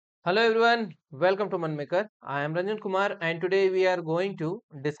Hello everyone, welcome to Manmaker. I am Ranjan Kumar and today we are going to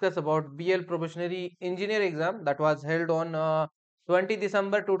discuss about BL Probationary Engineer exam that was held on 20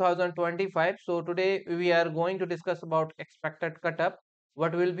 December 2025. So today we are going to discuss about expected cutoff.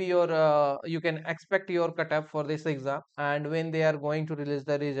 What will be your, you can expect your cutoff for this exam and when they are going to release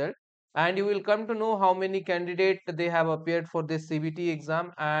the result. And you will come to know how many candidates they have appeared for this CBT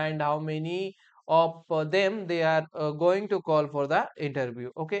exam and how many of them they are going to call for the interview.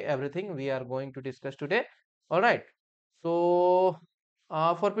 Okay, everything we are going to discuss today. All right, so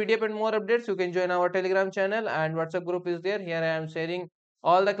for PDF and more updates you can join our Telegram channel and WhatsApp group is there. Here I am sharing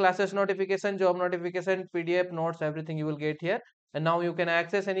all the classes notification, job notification, PDF notes, everything you will get here. And now you can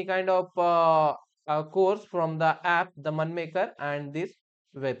access any kind of course from the app, the Manmaker, and this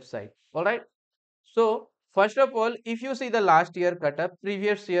website. All right, so first of all, if you see the last year cutoff,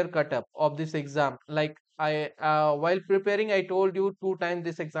 previous year cutoff of this exam, like I while preparing, I told you two times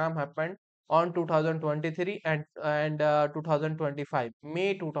this exam happened on 2023 and 2025,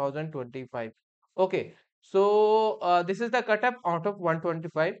 May 2025. Okay, so this is the cutoff out of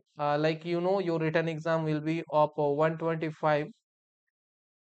 125. Like you know, your written exam will be of 125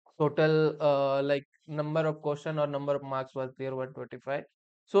 total, like number of question or number of marks was there 125.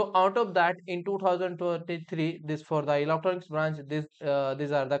 So out of that in 2023, this for the electronics branch, this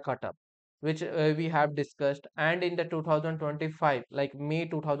these are the cutoff which we have discussed, and in the 2025, like May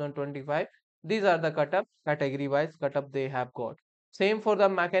 2025, these are the cutoff category wise cutoff they have got. Same for the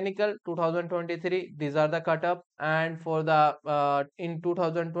mechanical 2023, these are the cutoff, and for the in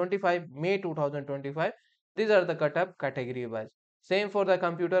 2025, May 2025, these are the cutoff category wise. Same for the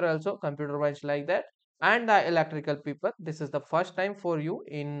computer also, computer branch like that. And the electrical people, this is the first time for you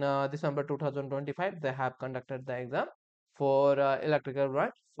in December 2025, they have conducted the exam for electrical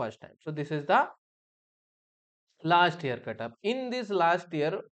branch first time. So this is the last year cutoff. In this last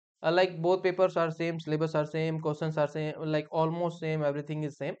year, like both papers are same, syllabus are same, questions are same, like almost same, everything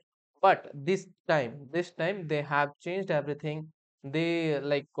is same. But this time they have changed everything. They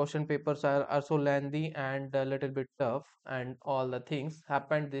like question papers are so lengthy and a little bit tough, and all the things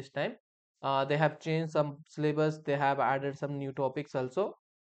happened this time. They have changed some syllabus, they have added some new topics also.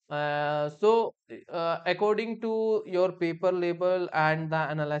 According to your paper label and the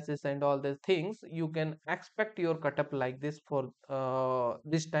analysis and all these things, you can expect your cutoff like this for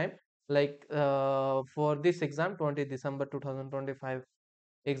this time. Like for this exam, 20 December 2025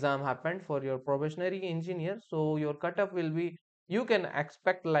 exam happened for your probationary engineer. So your cutoff will be, you can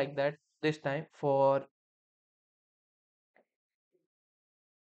expect like that this time for.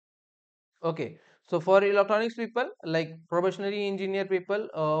 Okay, so for electronics people, like probationary engineer people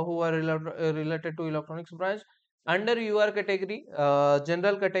who are related to electronics branch, under your category,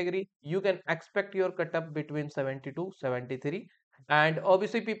 general category, you can expect your cutoff between 70 to 73, and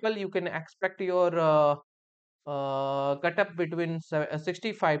obviously people you can expect your cutoff between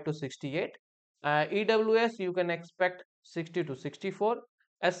 65 to 68. EWS you can expect 60 to 64,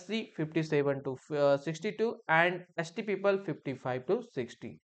 SC 57 to 62, and ST people 55 to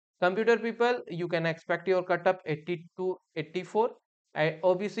 60. Computer people, you can expect your cutoff 80 to 84.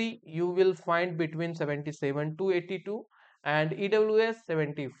 OBC, you will find between 77 to 82, and EWS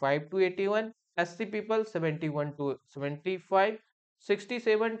 75 to 81. SC people 71 to 75,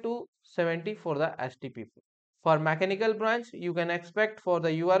 67 to 70 for the ST people. For mechanical branch, you can expect for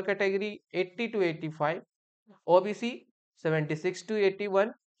the UR category 80 to 85, OBC 76 to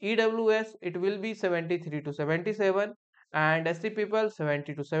 81, EWS it will be 73 to 77, and ST people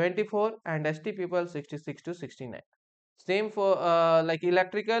 70 to 74, and ST people 66 to 69. Same for like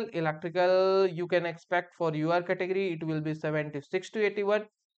electrical you can expect for UR category it will be 76 to 81,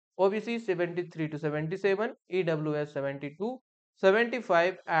 OBC 73 to 77, EWS 72,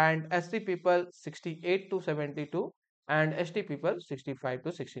 75, and SC people 68 to 72, and ST people 65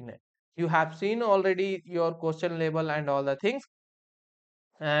 to 69. You have seen already your question label and all the things,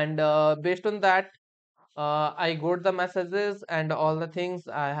 and based on that I got the messages and all the things.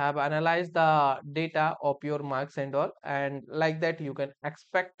 I have analyzed the data of your marks and all, and like that you can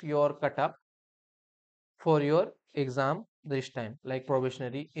expect your cutoff for your exam this time, like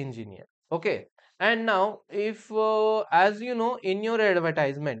probationary engineer. Okay, and now if as you know in your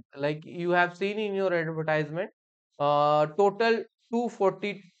advertisement, like you have seen in your advertisement, total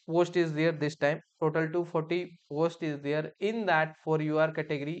 240 post is there this time. Total 240 post is there. In that, for your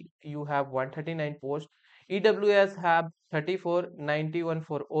category you have 139 post, EWS have 34, 91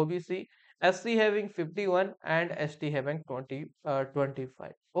 for OBC, SC having 51, and ST having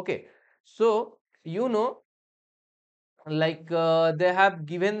 25. Okay, so you know, like they have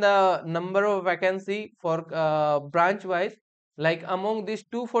given the number of vacancy for branch wise. Like among these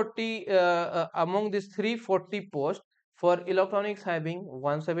 240 among these 340 posts, for electronics having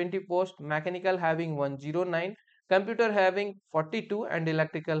 170 posts, mechanical having 109, computer having 42, and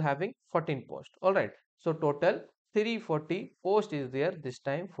electrical having 14 posts. All right, so total 340 post is there this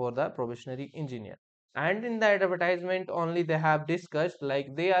time for the probationary engineer. And in the advertisement only they have discussed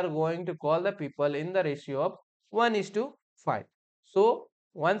like they are going to call the people in the ratio of 1 is to 5. So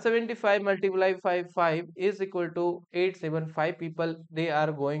 175 multiplied by 5 is equal to 875 people they are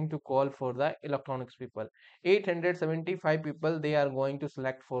going to call for the electronics people. 875 people they are going to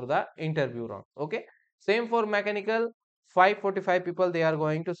select for the interview round. Okay, same for mechanical, 545 people they are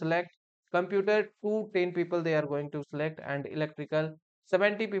going to select, computer 210 people they are going to select, and electrical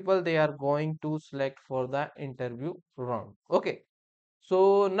 70 people they are going to select for the interview round. Okay,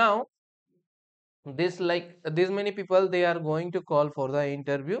 so now this like this many people they are going to call for the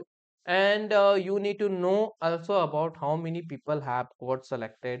interview, and you need to know also about how many people have got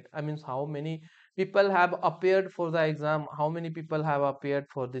selected. I mean how many people have appeared for the exam, how many people have appeared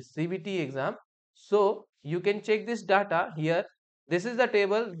for this CBT exam. So you can check this data here. This is the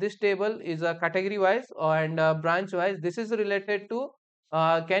table. This table is a category wise and branch wise. This is related to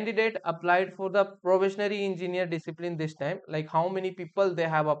candidate applied for the probationary engineer discipline this time, like how many people they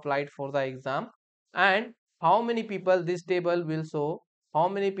have applied for the exam, and how many people, this table will show how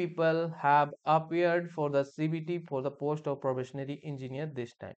many people have appeared for the CBT for the post of probationary engineer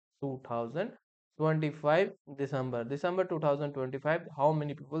this time 2025 December 2025, how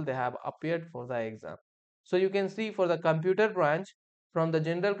many people they have appeared for the exam. So you can see for the computer branch, from the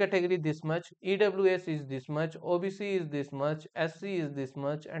general category this much, EWS is this much, OBC is this much, SC is this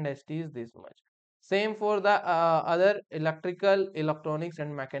much, and ST is this much. Same for the other electrical, electronics,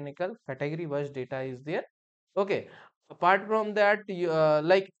 and mechanical category wise data is there. Okay. Apart from that,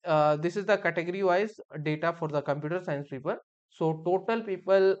 this is the category wise data for the computer science people. So total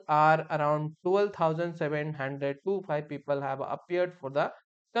people are around 12,705 people have appeared for the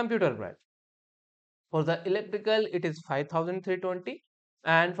computer branch. For the electrical, it is 5,320,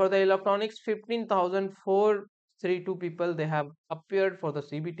 and for the electronics, 15,432 people they have appeared for the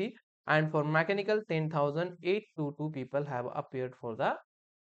CBT, and for mechanical, 10,822 people have appeared for the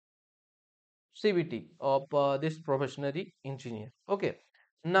CBT of this probationary engineer. Okay.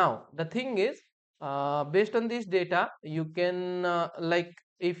 Now the thing is, based on this data, you can like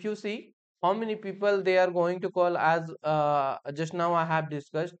if you see how many people they are going to call, as just now I have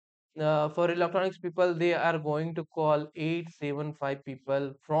discussed. For electronics people, they are going to call 875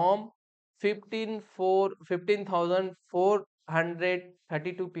 people from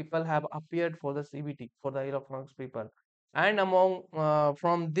 15,432 people have appeared for the CBT for the electronics people, and among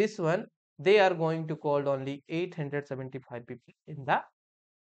from this one they are going to call only 875 people in the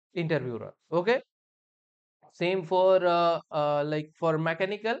interview round. Okay, same for like for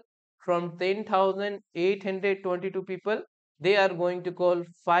mechanical, from 10,822 people they are going to call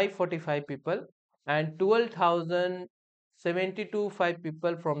 545 people, and 12,072 5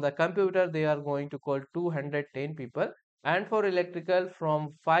 people from the computer they are going to call 210 people, and for electrical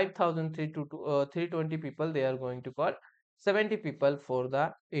from 5,320 people they are going to call 70 people for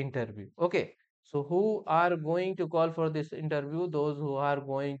the interview. Okay, so who are going to call for this interview? Those who are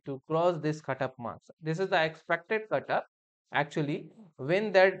going to cross this cutoff marks. This is the expected cutoff. Actually,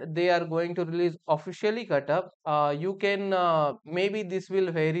 when that they are going to release officially cutoff, you can maybe this will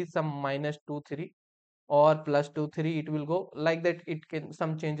vary some minus 2 3 or plus 2 3. It will go like that. It can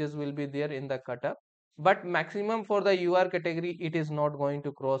some changes will be there in the cutoff, but maximum for the UR category it is not going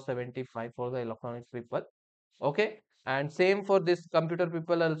to cross 75 for the electronics people. Okay, and same for this computer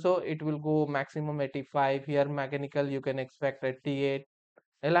people also, it will go maximum 85. Here mechanical you can expect 88,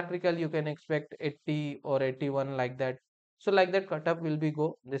 electrical you can expect 80 or 81, like that. So like that cutoff will be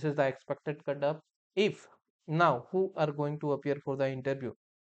go. This is the expected cutoff. If now who are going to appear for the interview,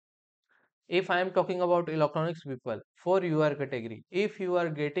 if I am talking about electronics people for your category, if you are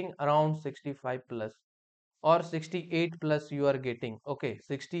getting around 65 plus or 68 plus you are getting, okay,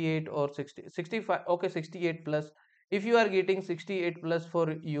 68 or 60 65, okay, 68 plus, if you are getting 68 plus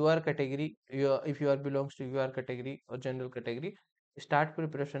for your category, if you are belongs to your category or general category, start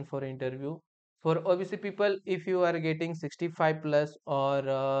preparation for interview. For OBC people, if you are getting 65 plus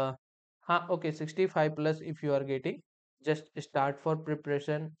or okay, 65 plus if you are getting, just start for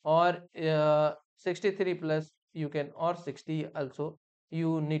preparation, or 63 plus you can, or 60 also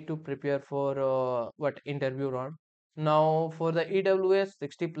you need to prepare for what interview round. Now for the EWS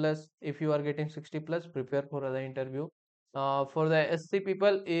 60 plus, if you are getting 60 plus, prepare for the interview. For the SC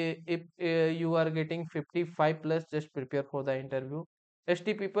people, if you are getting 55 plus, just prepare for the interview.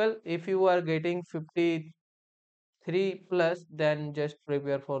 ST people, if you are getting 50 3 plus, then just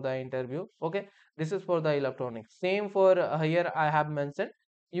prepare for the interview. Okay, this is for the electronics. Same for here I have mentioned,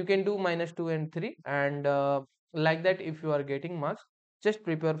 you can do -2 and 3, and like that if you are getting marks, just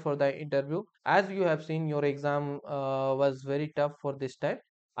prepare for the interview. As you have seen, your exam was very tough for this time.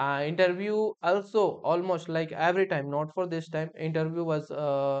 Interview also almost like every time, not for this time, interview was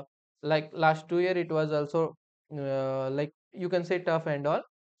like last 2 year it was also like you can say tough and all,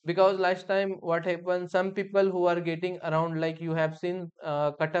 because last time what happened, some people who are getting around, like you have seen,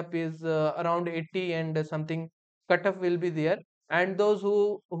 cutoff is around 80 and something cutoff will be there, and those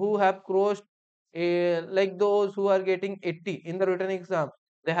who have crossed like those who are getting 80 in the written exam,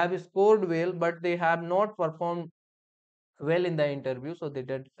 they have scored well but they have not performed well in the interview, so they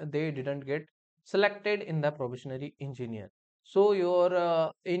didn't get selected in the probationary engineer. So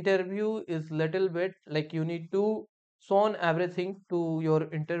your interview is little bit like you need to show everything to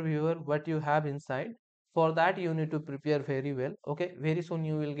your interviewer what you have inside. For that you need to prepare very well. Okay, very soon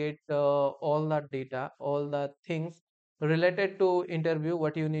you will get all the data, all the things related to interview,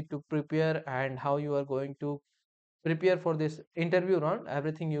 what you need to prepare and how you are going to prepare for this interview round.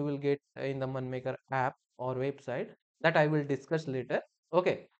 Everything you will get in the Manmaker app or website, that I will discuss later.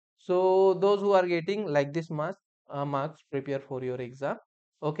 Okay, so those who are getting like this marks, prepare for your exam.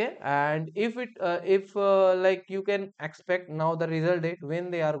 Okay, and if like you can expect now the result date when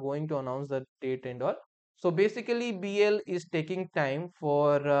they are going to announce the date and all. So basically BL is taking time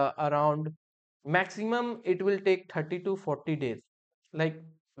for around maximum it will take 30 to 40 days, like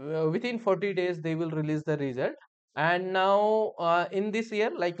within 40 days they will release the result. And now in this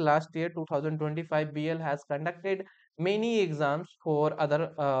year, like last year 2025, BL has conducted many exams for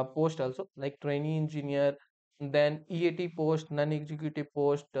other post also, like trainee engineer, then EAT post, non-executive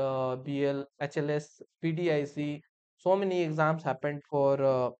post, BL, HLS, PDIC. So many exams happened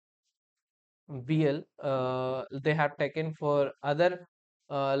for BL. They have taken for other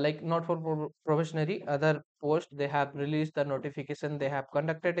like not for probationary, other post. They have released the notification. They have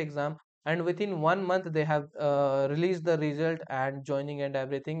conducted exam, and within 1 month they have released the result and joining and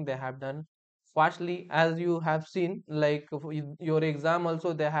everything. They have done fastly, as you have seen. Like your exam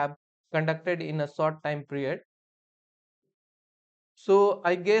also they have conducted in a short time period. So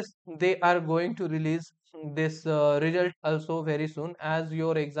I guess they are going to release this result also very soon, as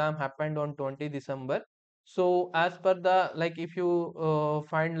your exam happened on 20 December. So as per the, like if you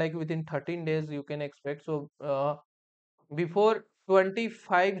find like within 13 days you can expect. So before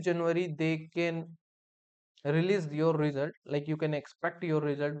 25 January they can release your result, like you can expect your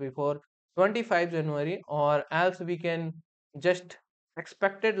result before 25 January, or else we can just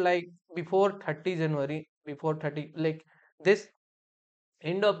expect it like before 30 January, before 30, like this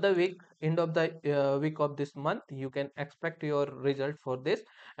end of the week, end of the week of this month you can expect your result for this.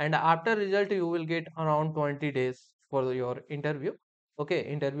 And after result you will get around 20 days for your interview. Okay,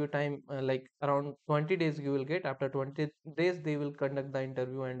 interview time like around 20 days you will get. After 20 days they will conduct the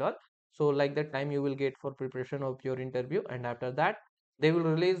interview and all. So like that time you will get for preparation of your interview, and after that they will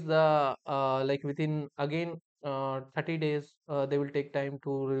release the like within again 30 days they will take time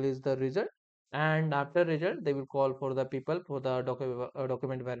to release the result. And after result they will call for the people for the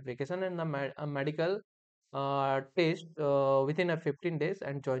document verification and the medical test within a 15 days,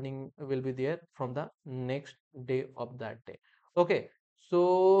 and joining will be there from the next day of that day. Okay,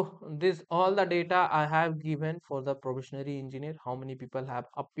 so this all the data I have given for the probationary engineer, how many people have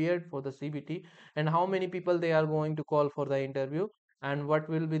appeared for the CBT and how many people they are going to call for the interview, and what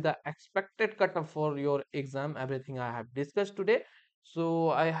will be the expected cutoff for your exam, everything I have discussed today.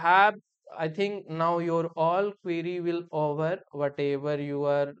 So I think now your all query will over whatever you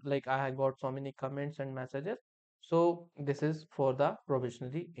are like. I have got so many comments and messages. So this is for the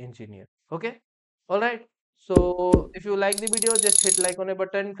probationary engineer. Okay. All right. So if you like the video, just hit like on a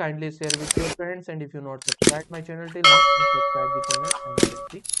button, kindly share with your friends, and if you not subscribe my channel till now, then subscribe the channel.